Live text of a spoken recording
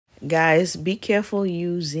Guys, be careful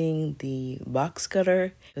using the box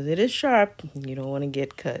cutter because it is sharp. You don't want to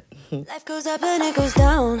get cut. Life goes up and it goes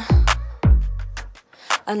down.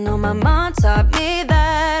 I know my mom taught me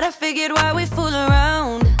that. I figured why we fool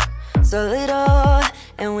around so little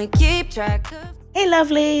and we keep track of. Hey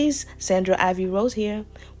lovelies, Sandra Ivy Rose here.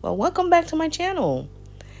 Well, welcome back to my channel.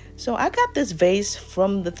 So I got this vase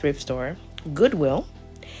from the thrift store, Goodwill,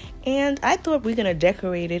 and I thought we're gonna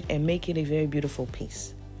decorate it and make it a very beautiful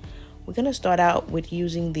piece. We're gonna start out with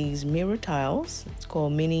using these mirror tiles. It's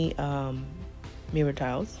called mini mirror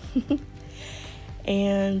tiles.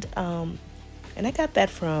 and I got that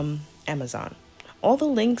from Amazon. All the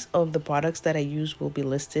links of the products that I use will be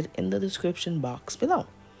listed in the description box below.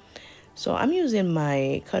 So I'm using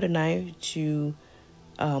my cutter knife to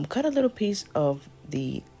cut a little piece of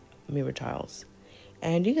the mirror tiles,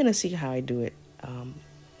 and you're gonna see how I do it,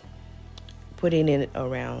 putting it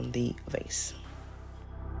around the vase.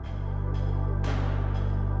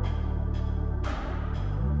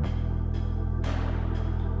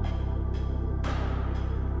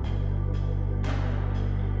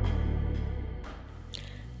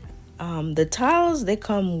 The tiles, they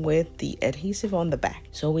come with the adhesive on the back,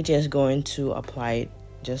 so we're just going to apply it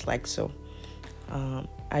just like so.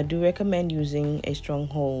 I do recommend using a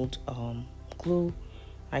stronghold glue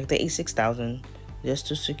like the A6000 just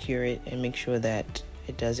to secure it and make sure that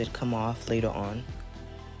it doesn't come off later on.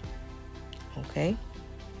 Okay.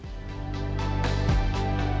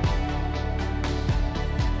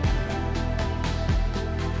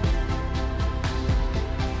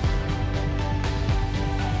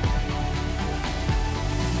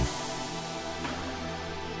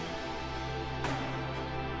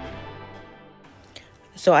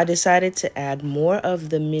 So I decided to add more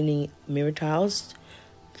of the mini mirror tiles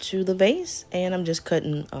to the vase, and I'm just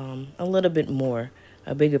cutting a little bit more,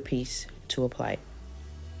 a bigger piece to apply it.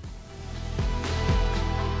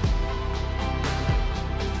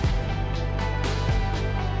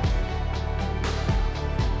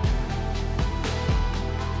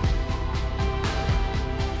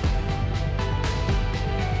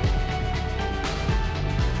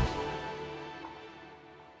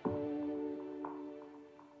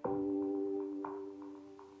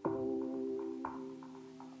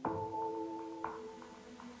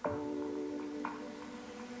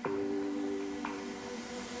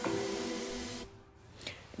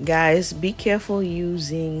 Guys, be careful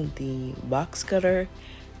using the box cutter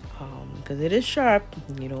because it is sharp.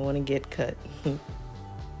 You don't want to get cut.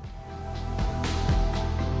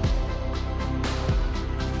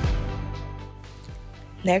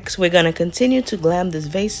 Next, we're going to continue to glam this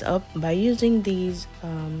vase up by using these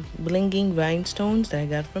blinging rhinestones that I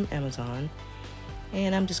got from Amazon.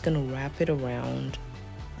 And I'm just going to wrap it around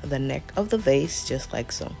the neck of the vase just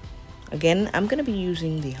like so. Again, I'm going to be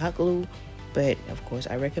using the hot glue, but of course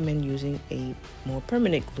I recommend using a more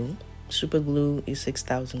permanent glue. Super glue is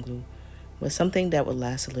 6000 glue, but something that will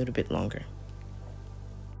last a little bit longer.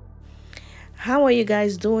 How are you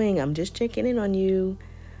guys doing? I'm just checking in on you.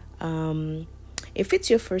 If it's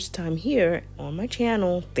your first time here on my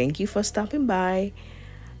channel, thank you for stopping by.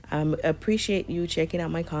 I appreciate you checking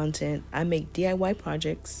out my content. I make DIY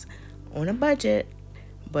projects on a budget,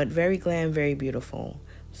 but very glam, very beautiful.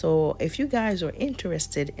 So if you guys are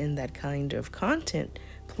interested in that kind of content,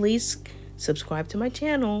 please subscribe to my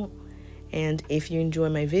channel. And if you enjoy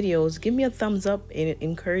my videos, give me a thumbs up. It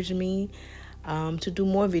encourages me to do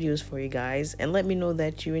more videos for you guys, and let me know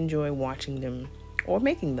that you enjoy watching them or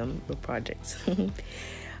making them, the projects.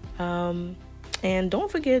 And don't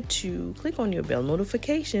forget to click on your bell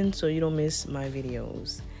notification so you don't miss my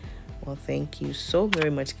videos. Well, thank you so very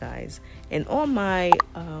much, guys. And all my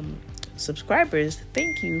subscribers,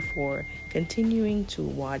 thank you for continuing to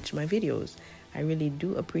watch my videos. I really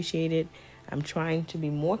do appreciate it. I'm trying to be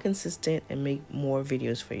more consistent and make more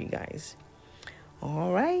videos for you guys.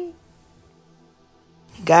 All right.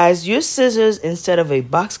 Guys, use scissors instead of a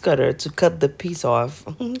box cutter to cut the piece off.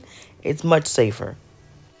 It's much safer.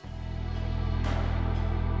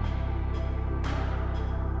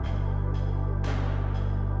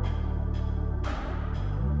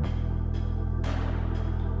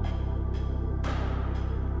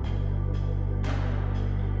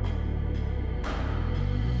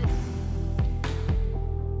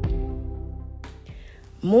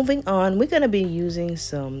 Moving on, we're going to be using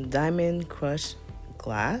some diamond crushed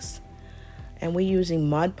glass, and we're using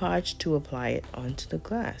Mod Podge to apply it onto the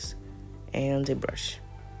glass, and a brush.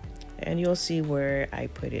 And you'll see where I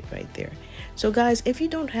put it right there. So guys, if you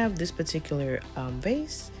don't have this particular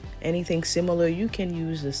vase, anything similar, you can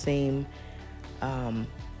use the same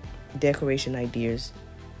decoration ideas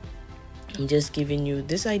I'm just giving you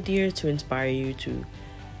this idea to inspire you to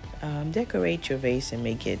decorate your vase and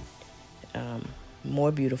make it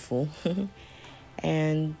more beautiful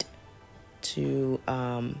and to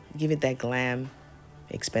give it that glam,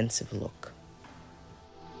 expensive look.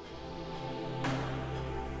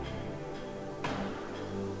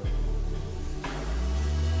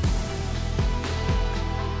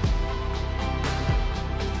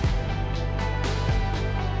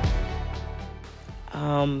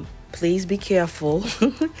 Please be careful.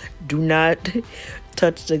 Do not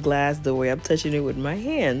touch the glass the way I'm touching it with my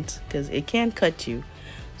hands, because it can cut you.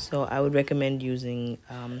 So I would recommend using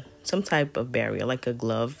some type of barrier, like a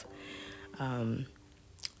glove,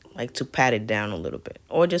 like to pat it down a little bit,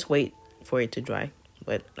 or just wait for it to dry.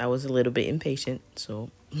 But I was a little bit impatient, so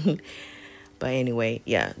but anyway,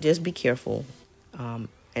 yeah, just be careful and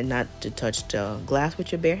not to touch the glass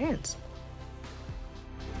with your bare hands.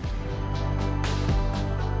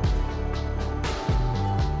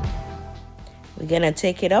 We're gonna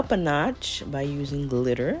take it up a notch by using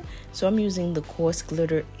glitter. So I'm using the coarse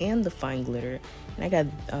glitter and the fine glitter, and I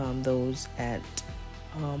got those at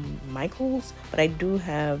Michael's, but I do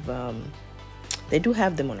have they do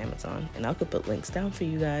have them on Amazon, and I'll put links down for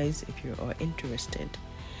you guys if you are interested.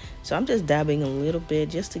 So I'm just dabbing a little bit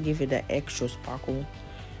just to give it that extra sparkle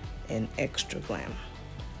and extra glam.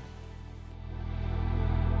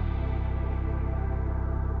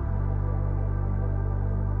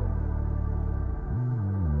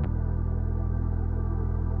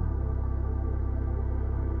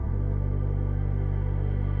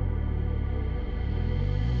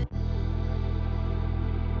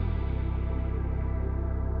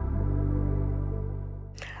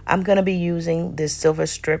 I'm going to be using this silver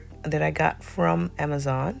strip that I got from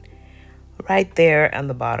Amazon right there on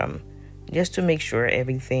the bottom, just to make sure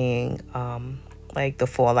everything like the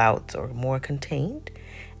fallouts are more contained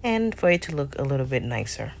and for it to look a little bit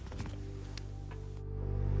nicer.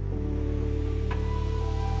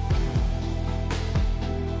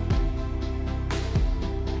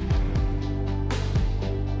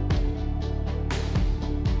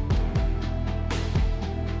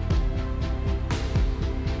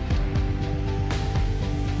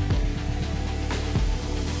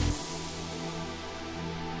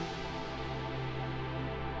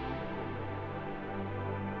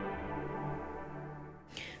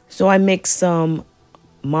 So I mixed some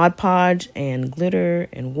Mod Podge and glitter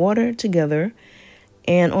and water together.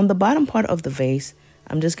 And on the bottom part of the vase,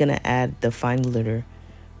 I'm just going to add the fine glitter,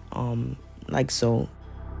 like so.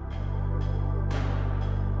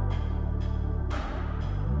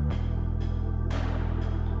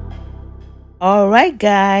 All right,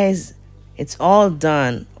 guys, it's all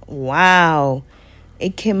done. Wow,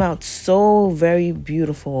 it came out so very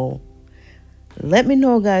beautiful. Let me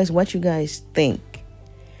know, guys, what you guys think.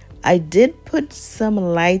 I did put some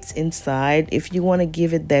lights inside if you want to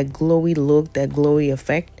give it that glowy look, that glowy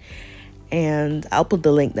effect. And I'll put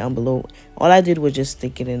the link down below. All I did was just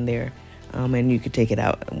stick it in there. And you could take it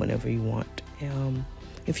out whenever you want.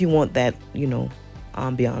 If you want that, you know,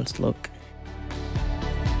 ambiance look.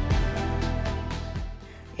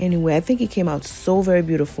 Anyway, I think it came out so very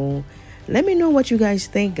beautiful. Let me know what you guys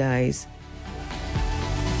think, guys.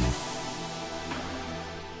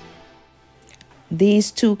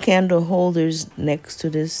 These two candle holders next to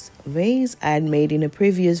this vase I had made in a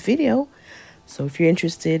previous video. So if you're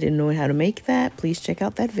interested in knowing how to make that, please check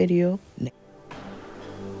out that video.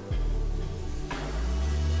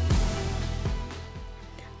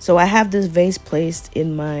 So I have this vase placed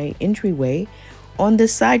in my entryway on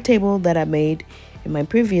this side table that I made in my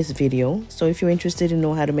previous video. So if you're interested in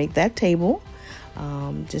knowing how to make that table,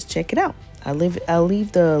 just check it out. I'll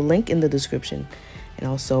leave the link in the description and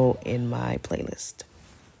also in my playlist.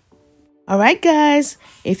 All right, guys,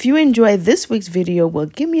 if you enjoyed this week's video, well,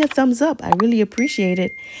 give me a thumbs up. I really appreciate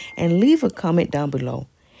it. And leave a comment down below.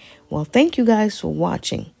 Well, thank you guys for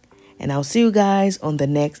watching. And I'll see you guys on the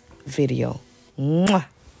next video. Mwah.